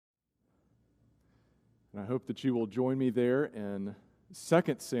And I hope that you will join me there in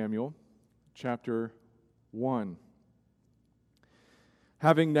 2 Samuel chapter 1.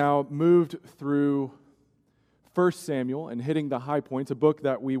 Having now moved through 1 Samuel and hitting the high points, a book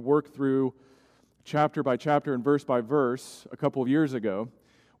that we worked through chapter by chapter and verse by verse a couple of years ago,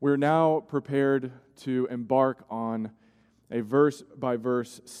 we're now prepared to embark on a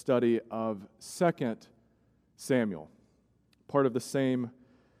verse-by-verse study of 2 Samuel, part of the same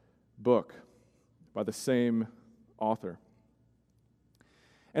book by the same author.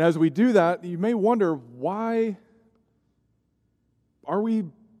 And as we do that, you may wonder, why are we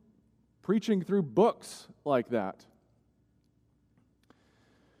preaching through books like that?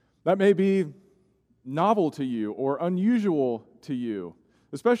 That may be novel to you or unusual to you,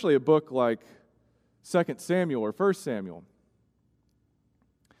 especially a book like 2 Samuel or 1 Samuel.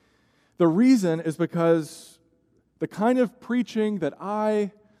 The reason is because the kind of preaching that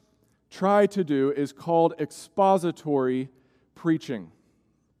I try to do is called expository preaching.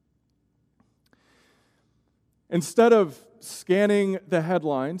 Instead of scanning the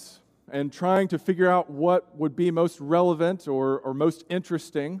headlines and trying to figure out what would be most relevant or most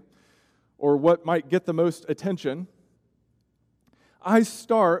interesting or what might get the most attention, I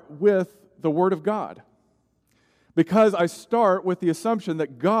start with the Word of God, because I start with the assumption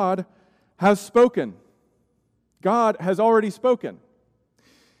that God has spoken. God has already spoken.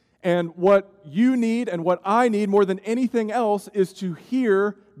 And what you need and what I need more than anything else is to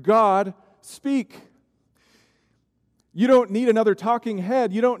hear God speak. You don't need another talking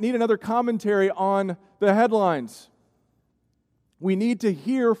head. You don't need another commentary on the headlines. We need to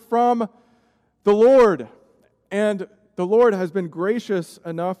hear from the Lord. And the Lord has been gracious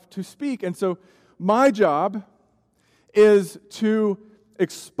enough to speak. And so my job is to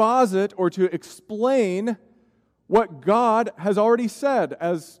exposit or to explain what God has already said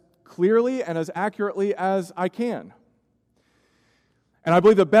as clearly and as accurately as I can. And I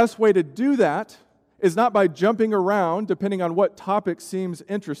believe the best way to do that is not by jumping around depending on what topic seems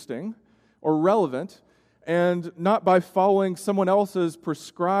interesting or relevant, and not by following someone else's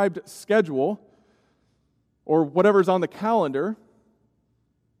prescribed schedule or whatever's on the calendar.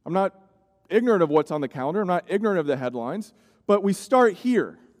 I'm not ignorant of what's on the calendar. I'm not ignorant of the headlines. But we start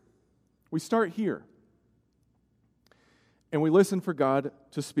here. We start here. And we listen for God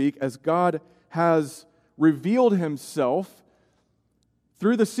to speak as God has revealed Himself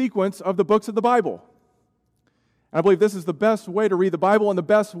through the sequence of the books of the Bible. And I believe this is the best way to read the Bible and the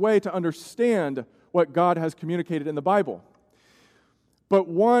best way to understand what God has communicated in the Bible. But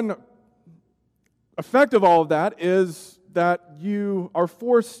one effect of all of that is that you are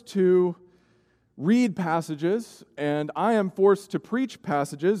forced to read passages, and I am forced to preach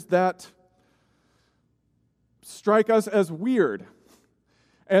passages that strike us as weird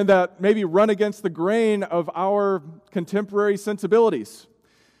and that maybe run against the grain of our contemporary sensibilities.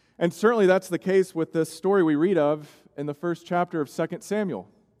 And certainly that's the case with this story we read of in the first chapter of 2 Samuel.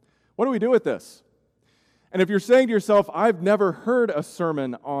 What do we do with this? And if you're saying to yourself, I've never heard a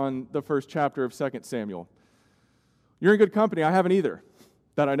sermon on the first chapter of 2 Samuel, you're in good company. I haven't either,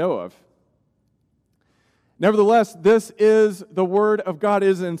 that I know of. Nevertheless, this is the Word of God. It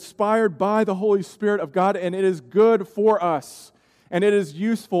is inspired by the Holy Spirit of God, and it is good for us, and it is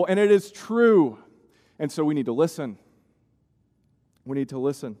useful, and it is true. And so we need to listen. We need to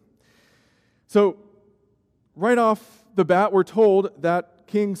listen. So, right off the bat, we're told that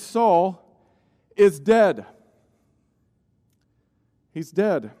King Saul is dead. He's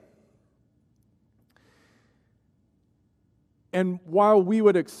dead. And while we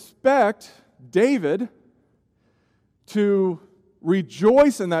would expect David to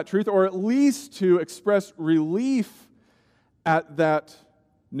rejoice in that truth, or at least to express relief at that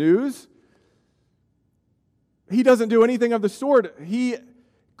news, he doesn't do anything of the sort. He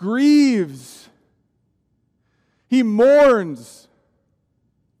grieves. He mourns.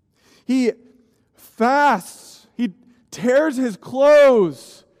 He fasts. He tears his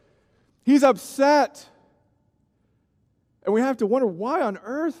clothes. He's upset. And we have to wonder, why on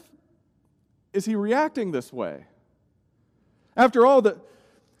earth is he reacting this way? After all, the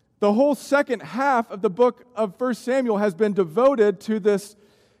whole second half of the book of 1 Samuel has been devoted to this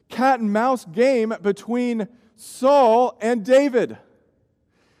cat and mouse game between Saul and David.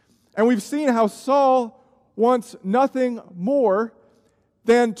 And we've seen how Saul wants nothing more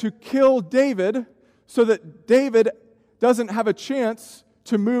than to kill David so that David doesn't have a chance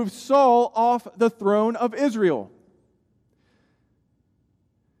to move Saul off the throne of Israel.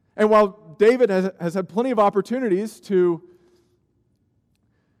 And while David has had plenty of opportunities to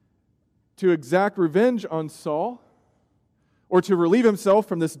exact revenge on Saul or to relieve himself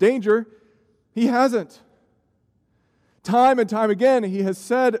from this danger, He hasn't. Time and time again, he has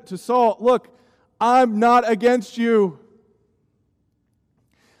said to Saul, look, I'm not against you.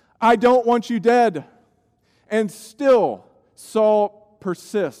 I don't want you dead. And still, Saul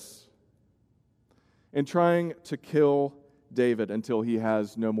persists in trying to kill David until he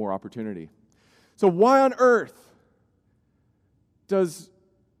has no more opportunity. So why on earth does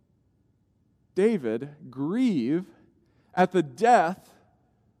David grieve at the death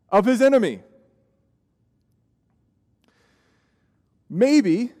of his enemy?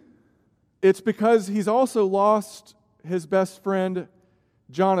 Maybe it's because he's also lost his best friend,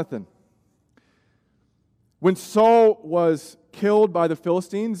 Jonathan. When Saul was killed by the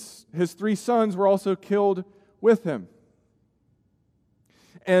Philistines, his 3 sons were also killed with him.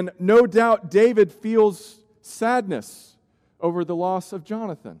 And no doubt David feels sadness over the loss of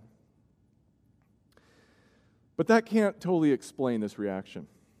Jonathan. But that can't totally explain this reaction.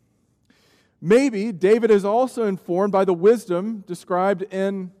 Maybe David is also informed by the wisdom described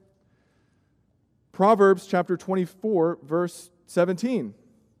in Proverbs chapter 24, verse 17,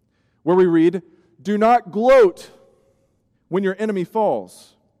 where we read, "Do not gloat when your enemy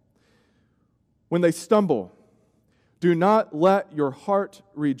falls, when they stumble. Do not let your heart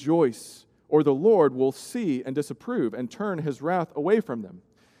rejoice, or the Lord will see and disapprove and turn his wrath away from them."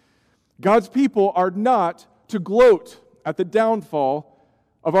 God's people are not to gloat at the downfall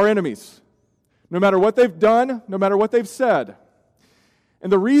of our enemies, no matter what they've done, no matter what they've said. And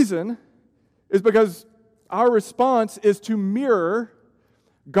the reason is because our response is to mirror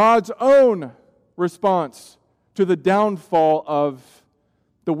God's own response to the downfall of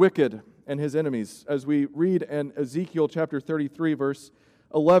the wicked and his enemies, as we read in Ezekiel chapter 33, verse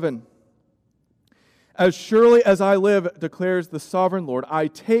 11. "As surely as I live, declares the sovereign Lord, I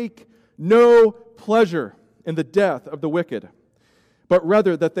take no pleasure in the death of the wicked, but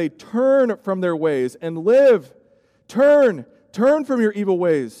rather that they turn from their ways and live. Turn from your evil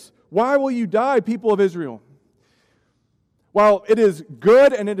ways. Why will you die, people of Israel?" While it is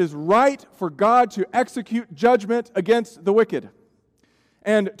good and it is right for God to execute judgment against the wicked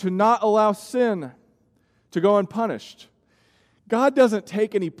and to not allow sin to go unpunished, God doesn't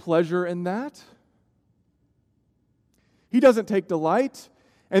take any pleasure in that. He doesn't take delight,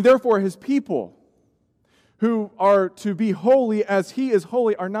 and therefore his people, who are to be holy as he is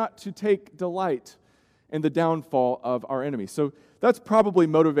holy, are not to take delight in the downfall of our enemies. So that's probably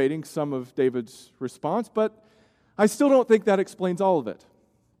motivating some of David's response, but I still don't think that explains all of it.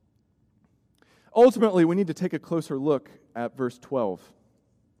 Ultimately, we need to take a closer look at verse 12,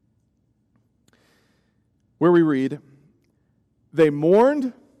 where we read, "They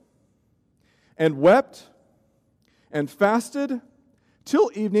mourned and wept and fasted till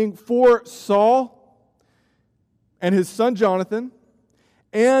evening for Saul and his son Jonathan,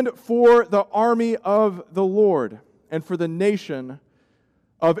 and for the army of the Lord, and for the nation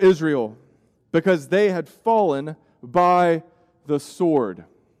of Israel, because they had fallen by the sword."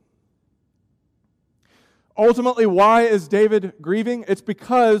 Ultimately, why is David grieving? It's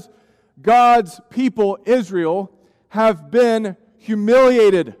because God's people, Israel, have been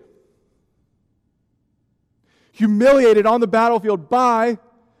humiliated. Humiliated on the battlefield by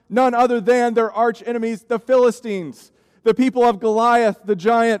none other than their arch enemies, the Philistines, the people of Goliath, the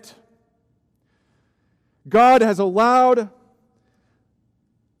giant. God has allowed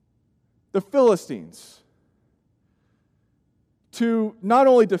the Philistines to not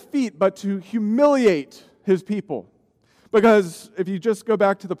only defeat, but to humiliate his people. Because if you just go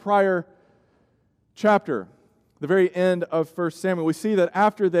back to the prior chapter, the very end of 1 Samuel, we see that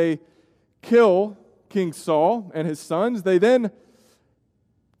after they kill King Saul and his sons, they then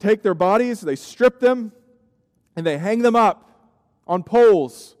take their bodies, they strip them, and they hang them up on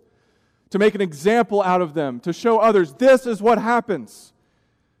poles to make an example out of them, to show others, this is what happens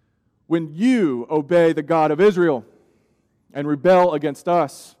when you obey the God of Israel and rebel against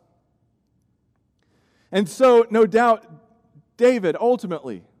us. And so, no doubt, David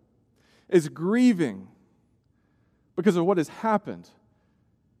ultimately is grieving because of what has happened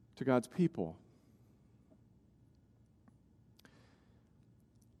to God's people.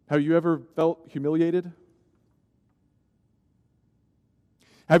 Have you ever felt humiliated?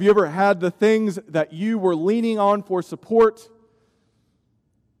 Have you ever had the things that you were leaning on for support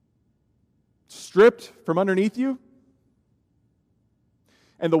stripped from underneath you?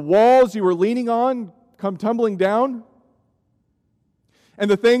 And the walls you were leaning on come tumbling down?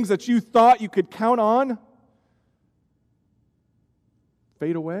 And the things that you thought you could count on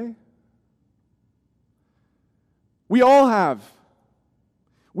fade away? We all have.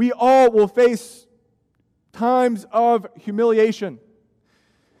 We all will face times of humiliation.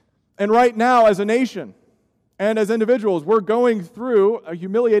 And right now, as a nation and as individuals, we're going through a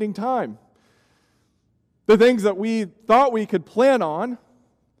humiliating time. The things that we thought we could plan on,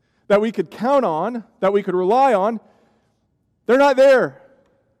 that we could count on, that we could rely on, they're not there.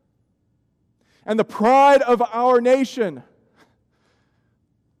 And the pride of our nation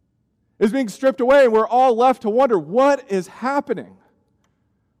is being stripped away, and we're all left to wonder, what is happening?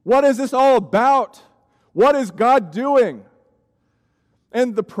 What is this all about? What is God doing?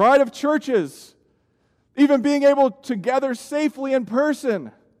 And the pride of churches, even being able to gather safely in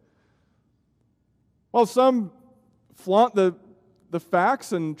person. While some flaunt the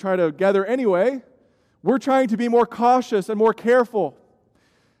facts and try to gather anyway, we're trying to be more cautious and more careful.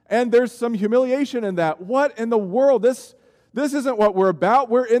 And there's some humiliation in that. What in the world? This isn't what we're about.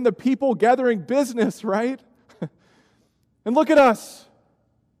 We're in the people gathering business, right? And look at us.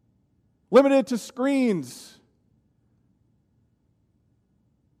 Limited to screens.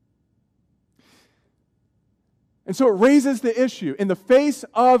 And so it raises the issue in the face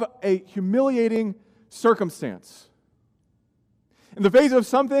of a humiliating circumstance. In the face of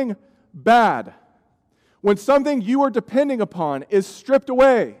something bad, when something you are depending upon is stripped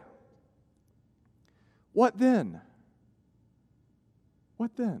away, what then?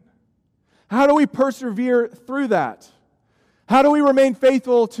 What then? How do we persevere through that? How do we remain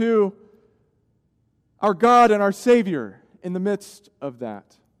faithful to our God and our Savior in the midst of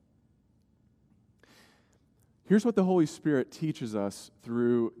that? Here's what the Holy Spirit teaches us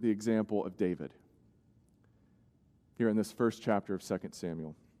through the example of David here in this first chapter of 2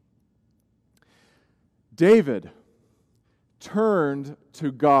 Samuel. David turned to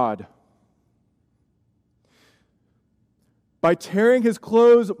God. By tearing his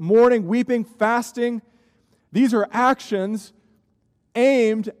clothes, mourning, weeping, fasting, these are actions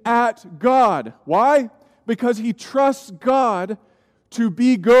aimed at God. Why? Because he trusts God to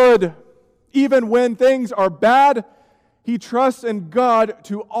be good. Even when things are bad, he trusts in God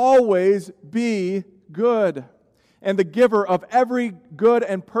to always be good and the giver of every good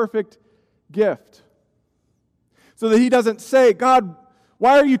and perfect gift. So that he doesn't say, God,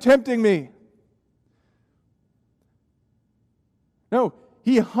 why are you tempting me? No,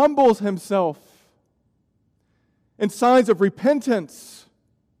 he humbles himself in signs of repentance.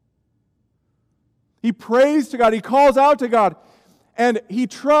 He prays to God. He calls out to God. And he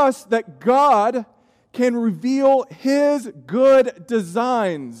trusts that God can reveal his good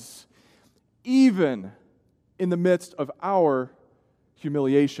designs even in the midst of our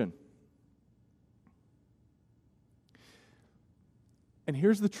humiliation. And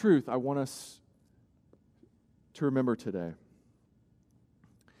here's the truth I want us to remember today.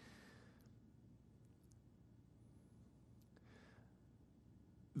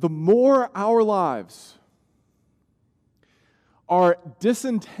 The more our lives are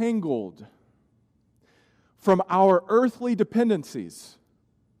disentangled from our earthly dependencies,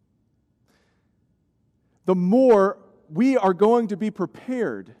 the more we are going to be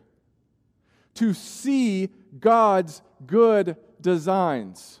prepared to see God's good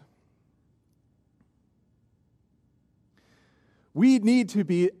designs. We need to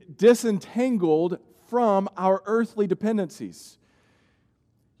be disentangled from our earthly dependencies.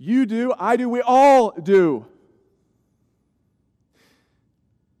 You do, I do, we all do.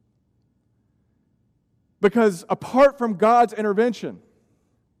 Because apart from God's intervention,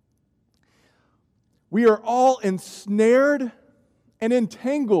 we are all ensnared and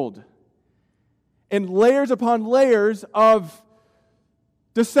entangled in layers upon layers of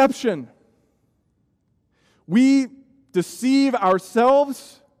deception. We deceive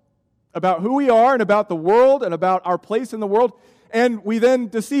ourselves about who we are and about the world and about our place in the world, and we then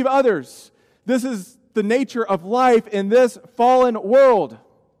deceive others. This is the nature of life in this fallen world.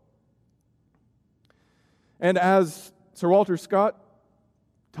 And as Sir Walter Scott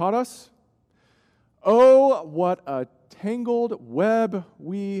taught us, oh, what a tangled web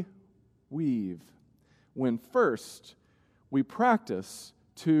we weave when first we practice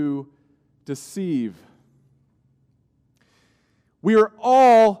to deceive. We are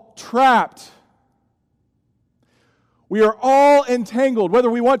all trapped. We are all entangled, whether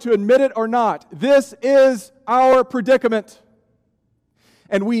we want to admit it or not. This is our predicament.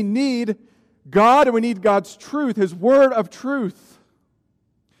 And we need God, and we need God's truth, His word of truth,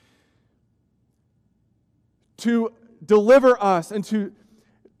 to deliver us and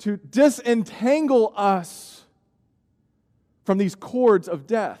to disentangle us from these cords of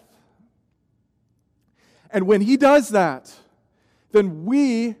death. And when He does that, then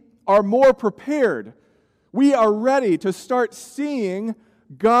we are more prepared. We are ready to start seeing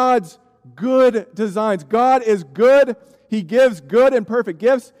God's good designs. God is good. He gives good and perfect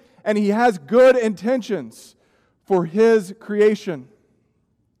gifts. and He has good intentions for His creation.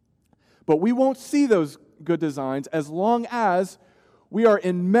 But we won't see those good designs as long as we are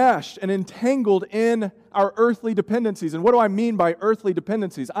enmeshed and entangled in our earthly dependencies. And what do I mean by earthly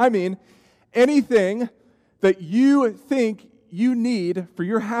dependencies? I mean anything that you think you need for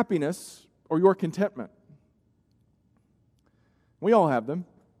your happiness or your contentment. We all have them.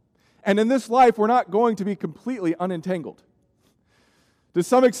 And in this life, we're not going to be completely unentangled. To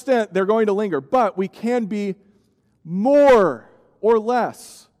some extent, they're going to linger, but we can be more or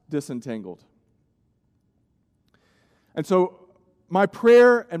less disentangled. And so, my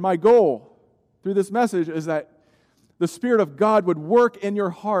prayer and my goal through this message is that the Spirit of God would work in your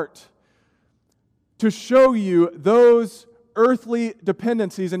heart to show you those earthly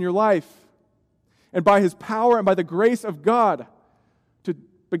dependencies in your life, and by His power and by the grace of God, to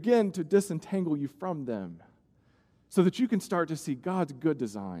begin to disentangle you from them, so that you can start to see God's good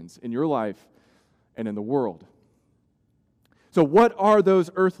designs in your life and in the world. So what are those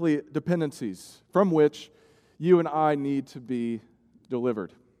earthly dependencies from which you and I need to be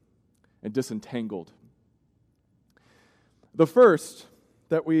delivered and disentangled? The first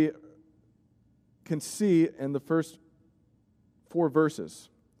that we can see in the first 4 verses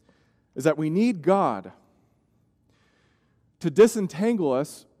is that we need God to disentangle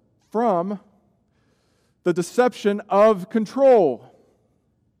us from the deception of control.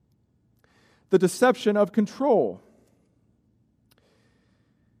 The deception of control.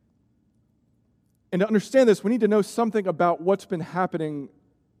 And to understand this, we need to know something about what's been happening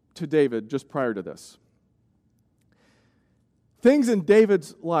to David just prior to this. Things in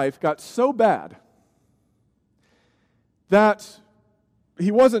David's life got so bad that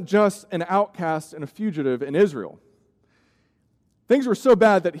he wasn't just an outcast and a fugitive in Israel. Things were so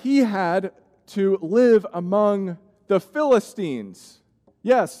bad that he had to live among the Philistines.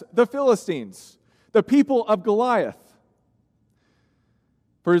 Yes, the Philistines, the people of Goliath,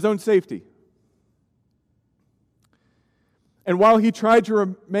 for his own safety. And while he tried to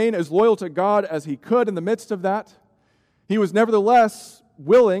remain as loyal to God as he could in the midst of that, he was nevertheless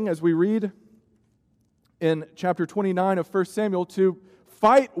willing, as we read in chapter 29 of 1 Samuel, to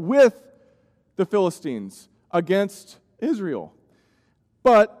fight with the Philistines against Israel.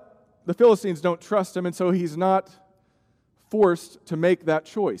 But the Philistines don't trust him, and so he's not forced to make that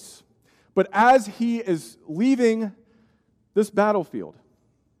choice. But as he is leaving this battlefield,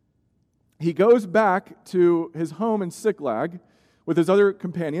 he goes back to his home in Ziklag with his other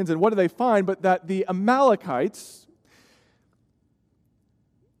companions, and what do they find but that the Amalekites,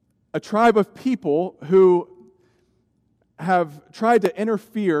 a tribe of people who have tried to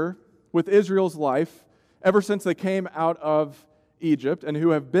interfere with Israel's life ever since they came out of Egypt and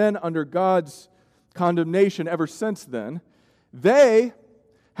who have been under God's condemnation ever since then, they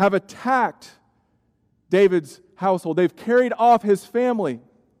have attacked David's household. They've carried off his family.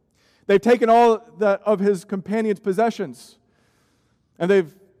 They've taken all of his companions' possessions, and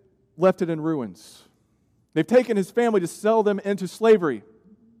they've left it in ruins. They've taken his family to sell them into slavery.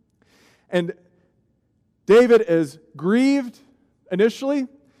 And David is grieved initially.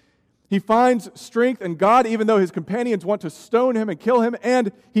 He finds strength in God, even though his companions want to stone him and kill him,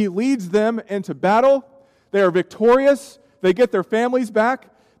 and he leads them into battle. They are victorious. They get their families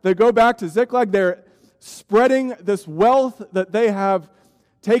back. They go back to Ziklag. They're spreading this wealth that they have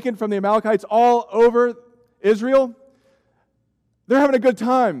taken from the Amalekites all over Israel. They're having a good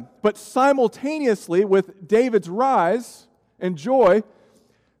time. But simultaneously with David's rise and joy,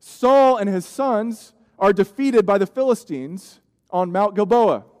 Saul and his sons are defeated by the Philistines on Mount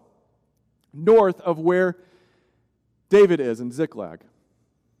Gilboa, north of where David is in Ziklag.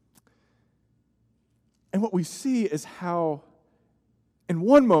 And what we see is how, in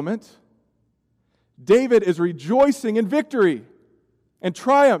one moment, David is rejoicing in victory and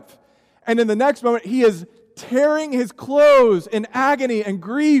triumph. And in the next moment, he is tearing his clothes in agony and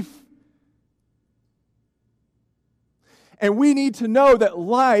grief. And we need to know that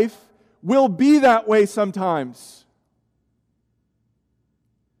life will be that way sometimes.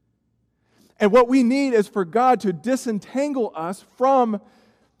 And what we need is for God to disentangle us from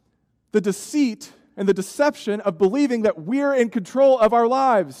the deceit and the deception of believing that we're in control of our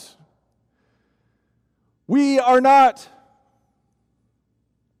lives. We are not.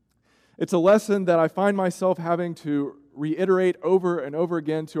 It's a lesson that I find myself having to reiterate over and over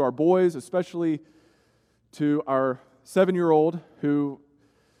again to our boys, especially to our 7-year-old who,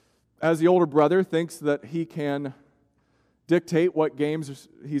 as the older brother, thinks that he can dictate what games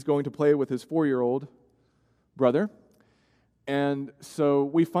he's going to play with his 4-year-old brother. And so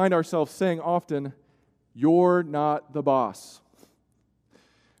we find ourselves saying often, "You're not the boss.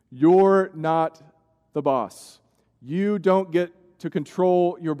 You're not the boss. You don't get to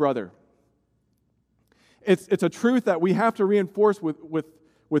control your brother. It's a truth that we have to reinforce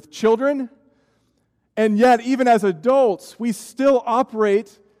with children, and yet even as adults, we still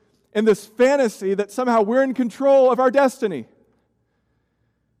operate in this fantasy that somehow we're in control of our destiny.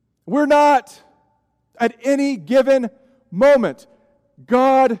 We're not. At any given moment,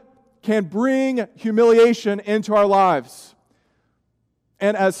 God can bring humiliation into our lives.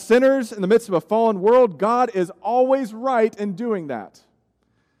 And as sinners in the midst of a fallen world, God is always right in doing that.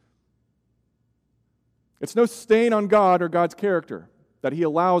 It's no stain on God or God's character that He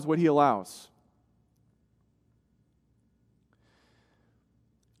allows what He allows.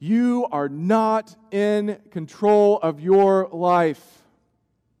 You are not in control of your life.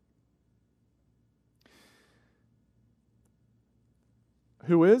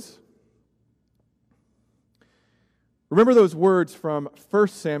 Who is? Remember those words from 1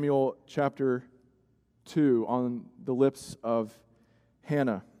 Samuel chapter 2 on the lips of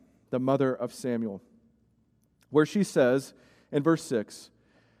Hannah, the mother of Samuel, where she says in verse 6,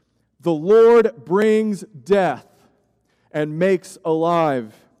 "The Lord brings death and makes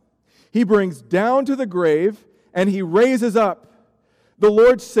alive. He brings down to the grave and He raises up. The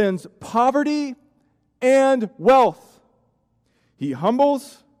Lord sends poverty and wealth. He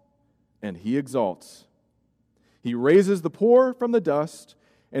humbles and He exalts. He raises the poor from the dust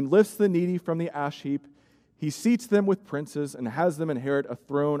and lifts the needy from the ash heap. He seats them with princes and has them inherit a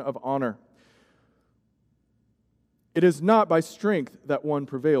throne of honor. It is not by strength that one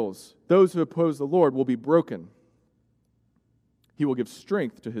prevails. Those who oppose the Lord will be broken. He will give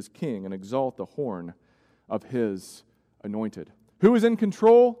strength to His king and exalt the horn of His anointed." Who is in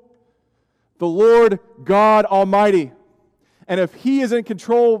control? The Lord God Almighty. And if He is in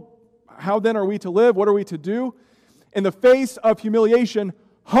control, how then are we to live? What are we to do? In the face of humiliation,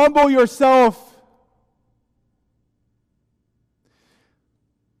 humble yourself.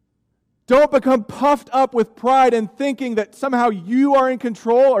 Don't become puffed up with pride and thinking that somehow you are in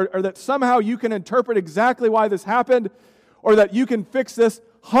control or that somehow you can interpret exactly why this happened or that you can fix this.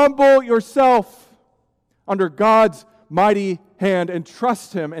 Humble yourself under God's mighty hand and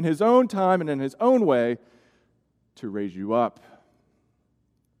trust Him in His own time and in His own way to raise you up.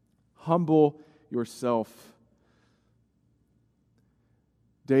 Humble yourself.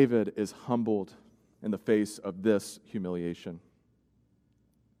 David is humbled in the face of this humiliation.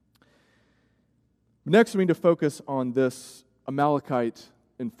 Next, we need to focus on this Amalekite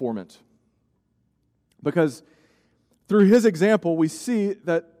informant. Because through his example, we see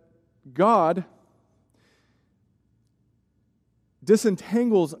that God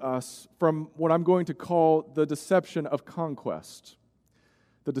disentangles us from what I'm going to call the deception of conquest.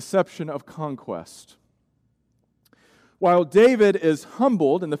 The deception of conquest. While David is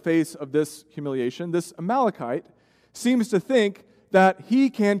humbled in the face of this humiliation, this Amalekite seems to think that he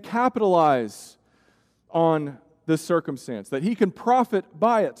can capitalize on this circumstance, that he can profit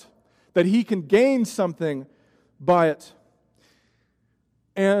by it, that he can gain something by it.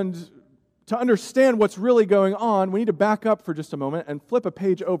 And to understand what's really going on, we need to back up for just a moment and flip a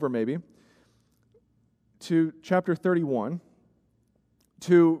page over maybe to chapter 31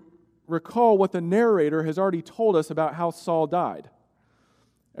 to recall what the narrator has already told us about how Saul died.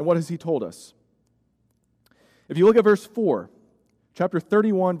 And what has he told us? If you look at verse 4, chapter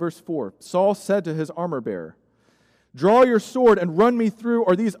 31, verse 4, Saul said to his armor-bearer, "Draw your sword and run me through,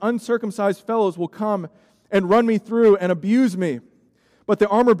 or these uncircumcised fellows will come and run me through and abuse me." But the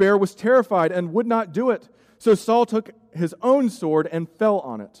armor-bearer was terrified and would not do it. So Saul took his own sword and fell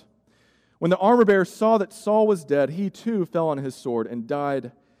on it. When the armor-bearer saw that Saul was dead, he too fell on his sword and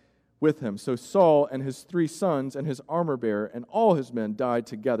died with him. So Saul and his 3 sons and his armor-bearer and all his men died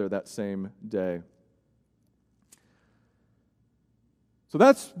together that same day. So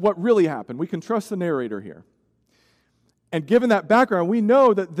that's what really happened. We can trust the narrator here. And given that background, we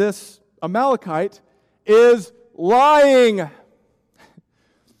know that this Amalekite is lying.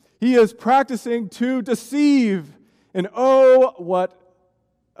 He is practicing to deceive. And oh, what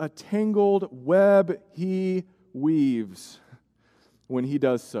a tangled web he weaves when he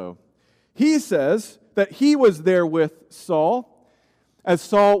does so. He says that he was there with Saul as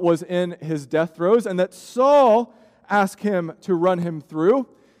Saul was in his death throes, and that Saul asked him to run him through,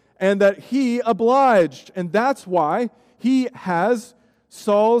 and that he obliged. And that's why he has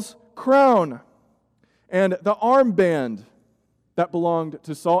Saul's crown and the armband that belonged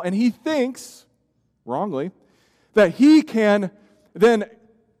to Saul. And he thinks, wrongly, that he can then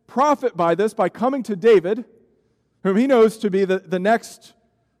profit by this by coming to David, whom he knows to be the next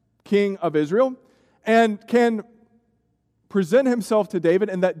king of Israel, and can present himself to David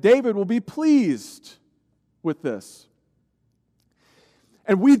and that David will be pleased with this.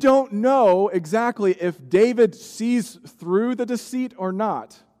 And we don't know exactly if David sees through the deceit or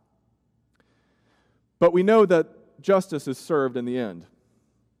not. But we know that justice is served in the end.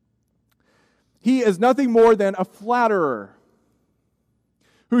 He is nothing more than a flatterer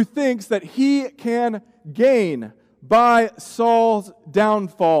who thinks that he can gain by Saul's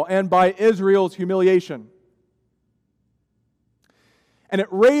downfall and by Israel's humiliation. And it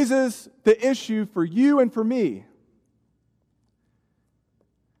raises the issue for you and for me.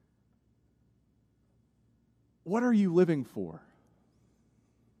 What are you living for?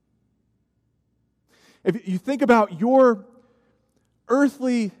 If you think about your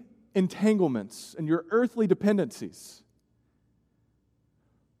earthly entanglements and your earthly dependencies,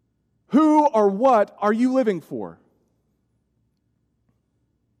 who or what are you living for?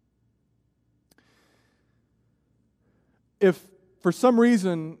 If for some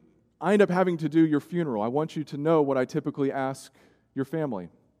reason I end up having to do your funeral, I want you to know what I typically ask your family.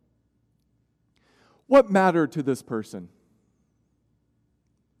 What mattered to this person?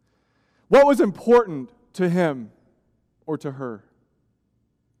 What was important to him or to her?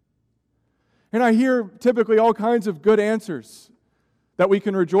 And I hear typically all kinds of good answers that we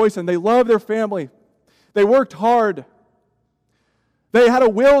can rejoice in. They love their family. They worked hard. They had a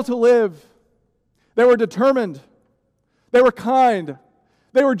will to live. They were determined. They were kind.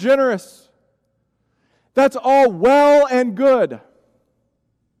 They were generous. That's all well and good.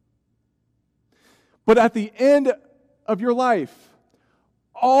 But at the end of your life,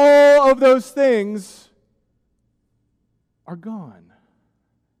 all of those things are gone.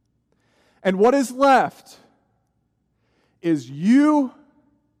 And what is left is you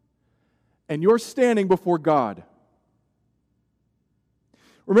and your standing before God.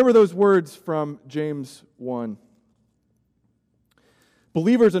 Remember those words from James 1.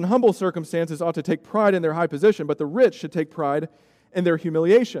 Believers in humble circumstances ought to take pride in their high position, but the rich should take pride in their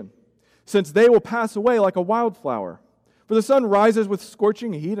humiliation, since they will pass away like a wildflower. For the sun rises with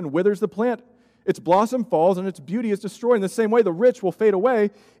scorching heat and withers the plant. Its blossom falls and its beauty is destroyed. In the same way, the rich will fade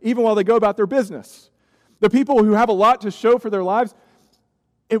away even while they go about their business. The people who have a lot to show for their lives,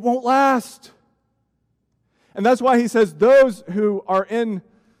 it won't last. And that's why he says those who are in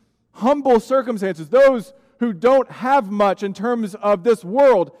humble circumstances, those who don't have much in terms of this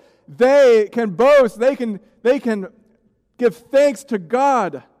world, they can boast, they can give thanks to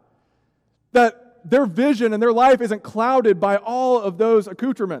God that their vision and their life isn't clouded by all of those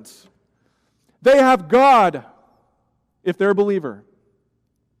accoutrements. They have God if they're a believer.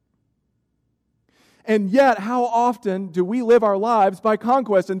 And yet, how often do we live our lives by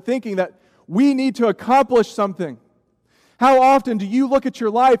conquest and thinking that we need to accomplish something? How often do you look at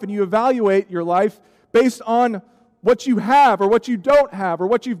your life and you evaluate your life based on what you have or what you don't have or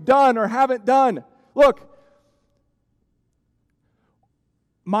what you've done or haven't done? Look,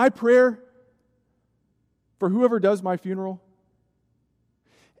 my prayer for whoever does my funeral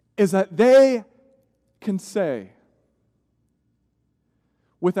is that they can say,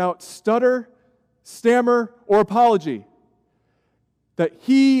 without stutter, stammer, or apology, that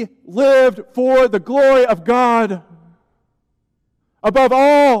he lived for the glory of God above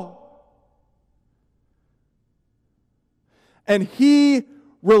all. And he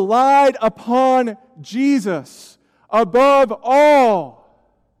relied upon Jesus above all.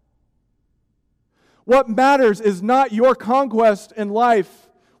 What matters is not your conquest in life,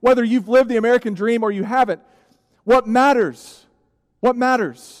 whether you've lived the American dream or you haven't. What matters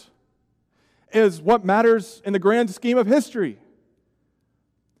is what matters in the grand scheme of history.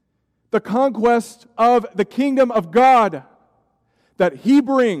 The conquest of the kingdom of God that he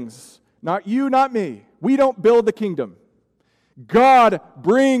brings, not you, not me. We don't build the kingdom. God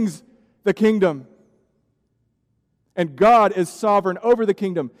brings the kingdom. And God is sovereign over the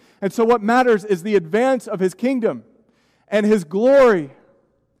kingdom. And so what matters is the advance of his kingdom and his glory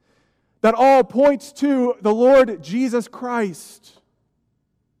that all points to the Lord Jesus Christ.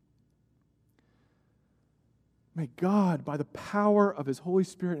 May God, by the power of his Holy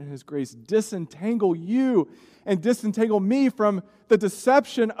Spirit and his grace, disentangle you and disentangle me from the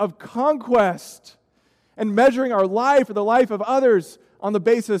deception of conquest and measuring our life or the life of others on the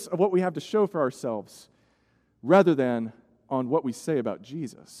basis of what we have to show for ourselves, rather than on what we say about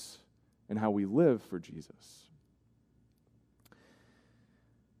Jesus and how we live for Jesus.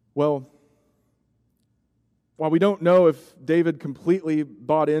 Well, while we don't know if David completely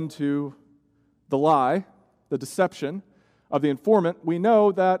bought into the lie, the deception of the informant, we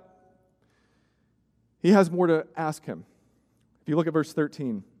know that he has more to ask him. If you look at verse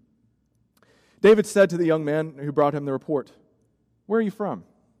 13, David said to the young man who brought him the report, Where are you from?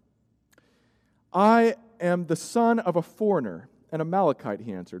 I am the son of a foreigner, an Amalekite,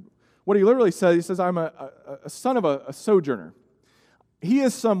 he answered. What he literally says, he says, I'm a son of a sojourner. He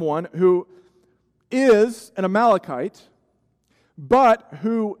is someone who is an Amalekite, but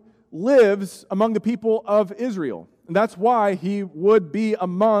who lives among the people of Israel. And that's why he would be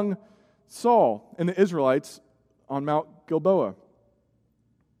among Saul and the Israelites on Mount Gilboa.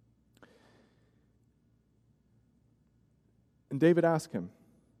 And David asked him,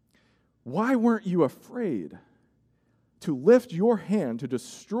 why weren't you afraid to lift your hand to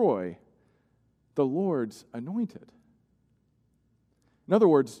destroy the Lord's anointed? In other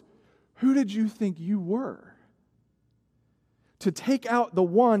words, who did you think you were to take out the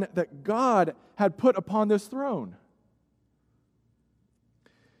one that God had put upon this throne?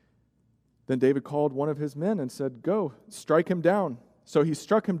 Then David called one of his men and said, go, strike him down. So he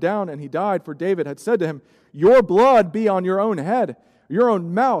struck him down and he died, for David had said to him, your blood be on your own head. Your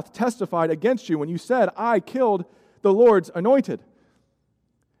own mouth testified against you when you said, I killed the Lord's anointed.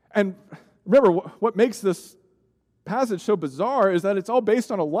 And remember, what makes this passage so bizarre is that it's all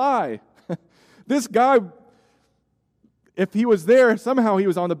based on a lie. This guy, if he was there, somehow he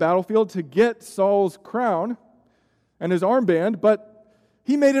was on the battlefield to get Saul's crown and his armband, but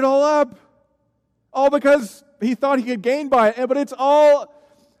he made it all up. All because he thought he could gain by it, but it's all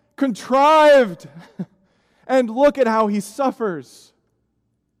contrived. And look at how he suffers.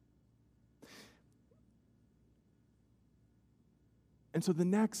 And so the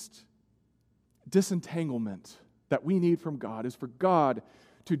next disentanglement that we need from God is for God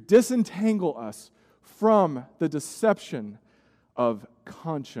to disentangle us from the deception of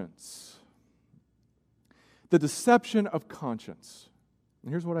conscience. The deception of conscience.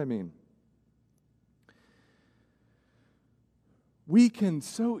 And here's what I mean. We can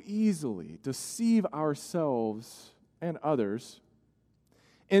so easily deceive ourselves and others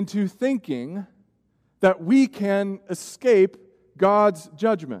into thinking that we can escape God's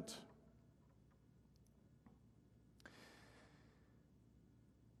judgment.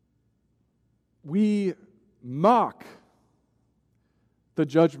 We mock the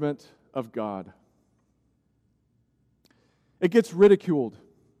judgment of God. It gets ridiculed.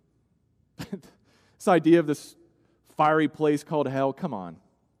 This idea of this fiery place called hell, come on.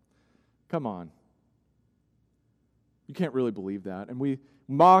 Come on. You can't really believe that. And we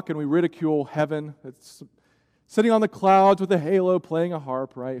mock and we ridicule heaven. It's sitting on the clouds with a halo playing a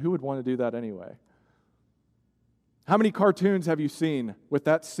harp, right? Who would want to do that anyway? How many cartoons have you seen with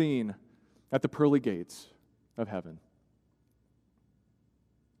that scene at the pearly gates of heaven?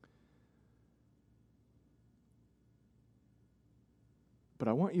 But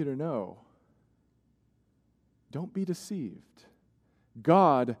I want you to know, don't be deceived.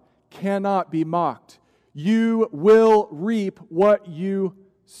 God cannot be mocked. You will reap what you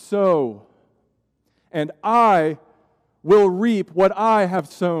sow. And I will reap what I have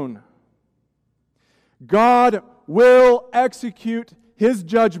sown. God will execute His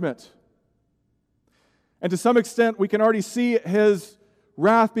judgment. And to some extent, we can already see His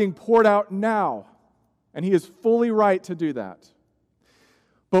wrath being poured out now. And He is fully right to do that.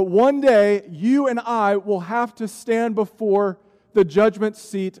 But one day, you and I will have to stand before the judgment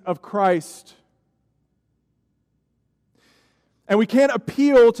seat of Christ. And we can't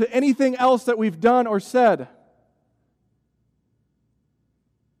appeal to anything else that we've done or said.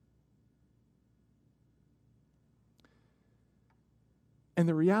 And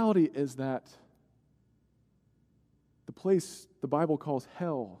the reality is that the place the Bible calls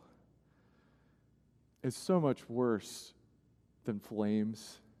hell is so much worse than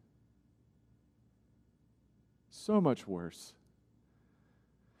flames. So much worse.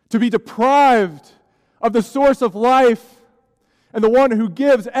 To be deprived of the source of life and the one who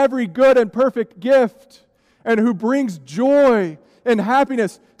gives every good and perfect gift and who brings joy and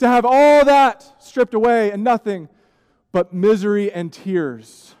happiness, to have all that stripped away and nothing but misery and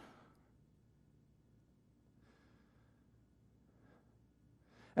tears.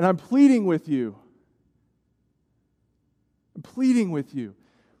 And I'm pleading with you. I'm pleading with you.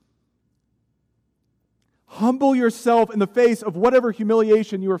 Humble yourself in the face of whatever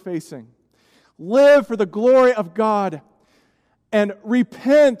humiliation you are facing. Live for the glory of God. And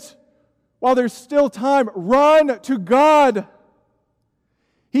repent while there's still time. Run to God.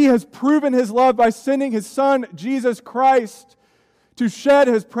 He has proven His love by sending His Son, Jesus Christ, to shed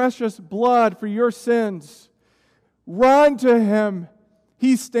His precious blood for your sins. Run to Him.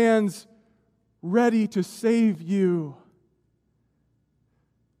 He stands ready to save you.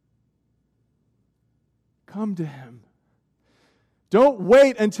 Come to Him. Don't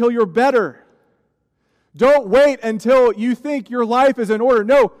wait until you're better. Don't wait until you think your life is in order.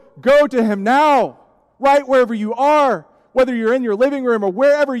 No, go to Him now, right wherever you are, whether you're in your living room or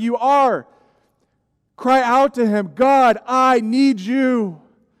wherever you are. Cry out to Him, God, I need you.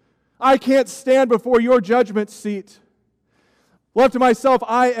 I can't stand before your judgment seat. Left to myself,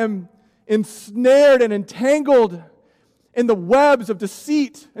 I am ensnared and entangled in the webs of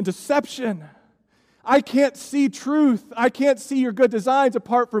deceit and deception. I can't see truth. I can't see your good designs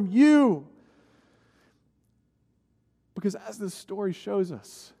apart from you. Because as this story shows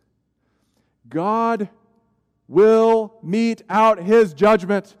us, God will mete out His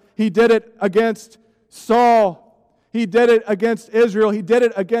judgment. He did it against Saul. He did it against Israel. He did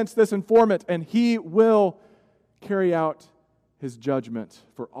it against this informant. And He will carry out His judgment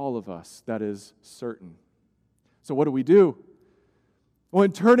for all of us. That is certain. So what do? Well,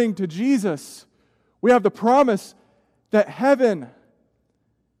 in turning to Jesus, we have the promise that heaven,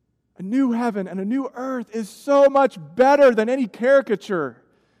 a new heaven and a new earth, is so much better than any caricature.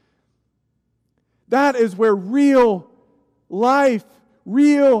 That is where real life,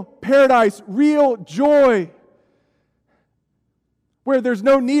 real paradise, real joy, where there's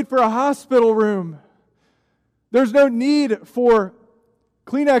no need for a hospital room. There's no need for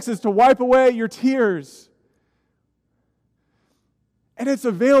Kleenexes to wipe away your tears. And it's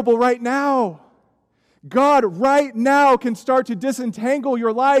available right now. God right now can start to disentangle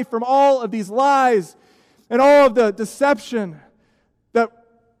your life from all of these lies and all of the deception that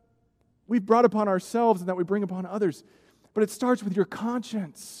we've brought upon ourselves and that we bring upon others. But it starts with your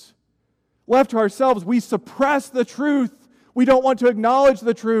conscience. Left to ourselves, we suppress the truth. We don't want to acknowledge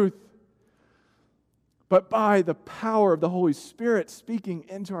the truth. But by the power of the Holy Spirit speaking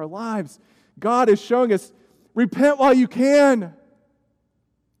into our lives, God is showing us, repent while you can.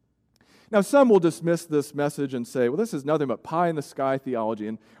 Now, some will dismiss this message and say, well, this is nothing but pie-in-the-sky theology,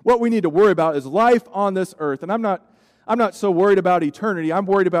 and what we need to worry about is life on this earth. And I'm not so worried about eternity. I'm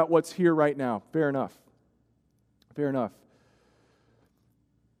worried about what's here right now. Fair enough. Fair enough.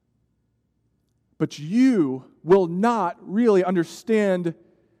 But you will not really understand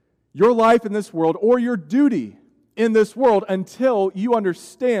your life in this world or your duty in this world until you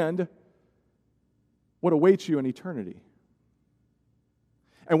understand what awaits you in eternity.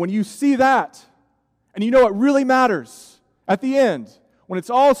 And when you see that, and you know it really matters at the end, when it's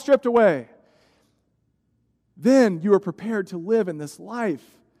all stripped away, then you are prepared to live in this life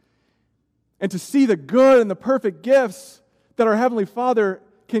and to see the good and the perfect gifts that our Heavenly Father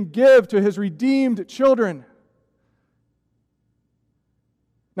can give to His redeemed children.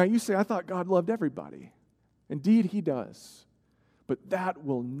 Now you say, I thought God loved everybody. Indeed, He does. But that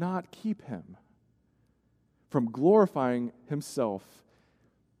will not keep Him from glorifying Himself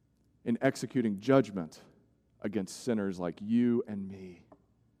in executing judgment against sinners like you and me.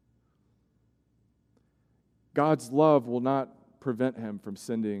 God's love will not prevent Him from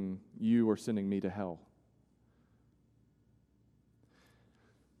sending you or sending me to hell.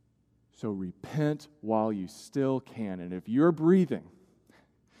 So repent while you still can. And if you're breathing,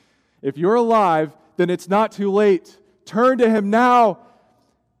 if you're alive, then it's not too late. Turn to Him now.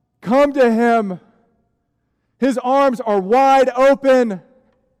 Come to Him. His arms are wide open.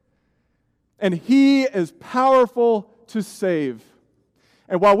 And He is powerful to save.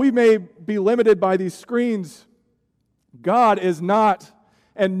 And while we may be limited by these screens, God is not,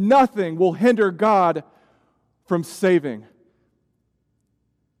 and nothing will hinder God from saving.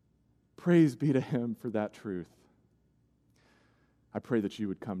 Praise be to Him for that truth. I pray that you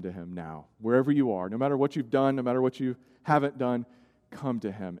would come to Him now, wherever you are, no matter what you've done, no matter what you haven't done, come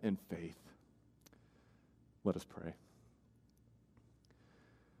to Him in faith. Let us pray.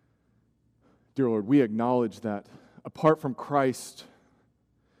 Dear Lord, we acknowledge that apart from Christ,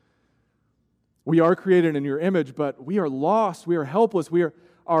 we are created in your image, but we are lost, we are helpless, we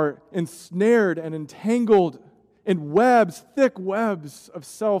are ensnared and entangled in webs, thick webs of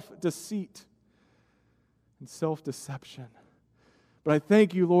self-deceit and self-deception. But I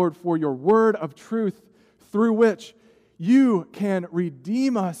thank you, Lord, for your word of truth through which you can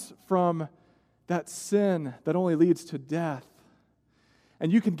redeem us from that sin that only leads to death.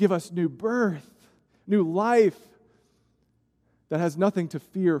 And you can give us new birth, new life that has nothing to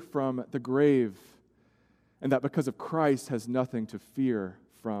fear from the grave, and that because of Christ has nothing to fear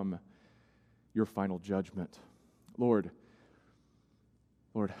from your final judgment. Lord,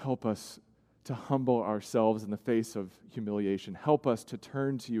 help us to humble ourselves in the face of humiliation. Help us to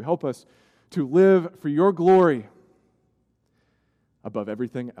turn to you. Help us to live for your glory above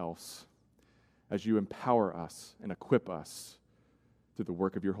everything else as you empower us and equip us through the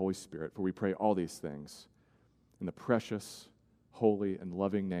work of your Holy Spirit. For we pray all these things in the precious, holy, and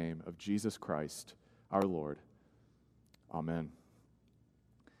loving name of Jesus Christ, our Lord. Amen.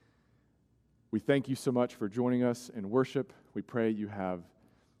 We thank you so much for joining us in worship. We pray you have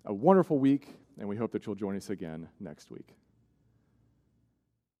a wonderful week, and we hope that you'll join us again next week.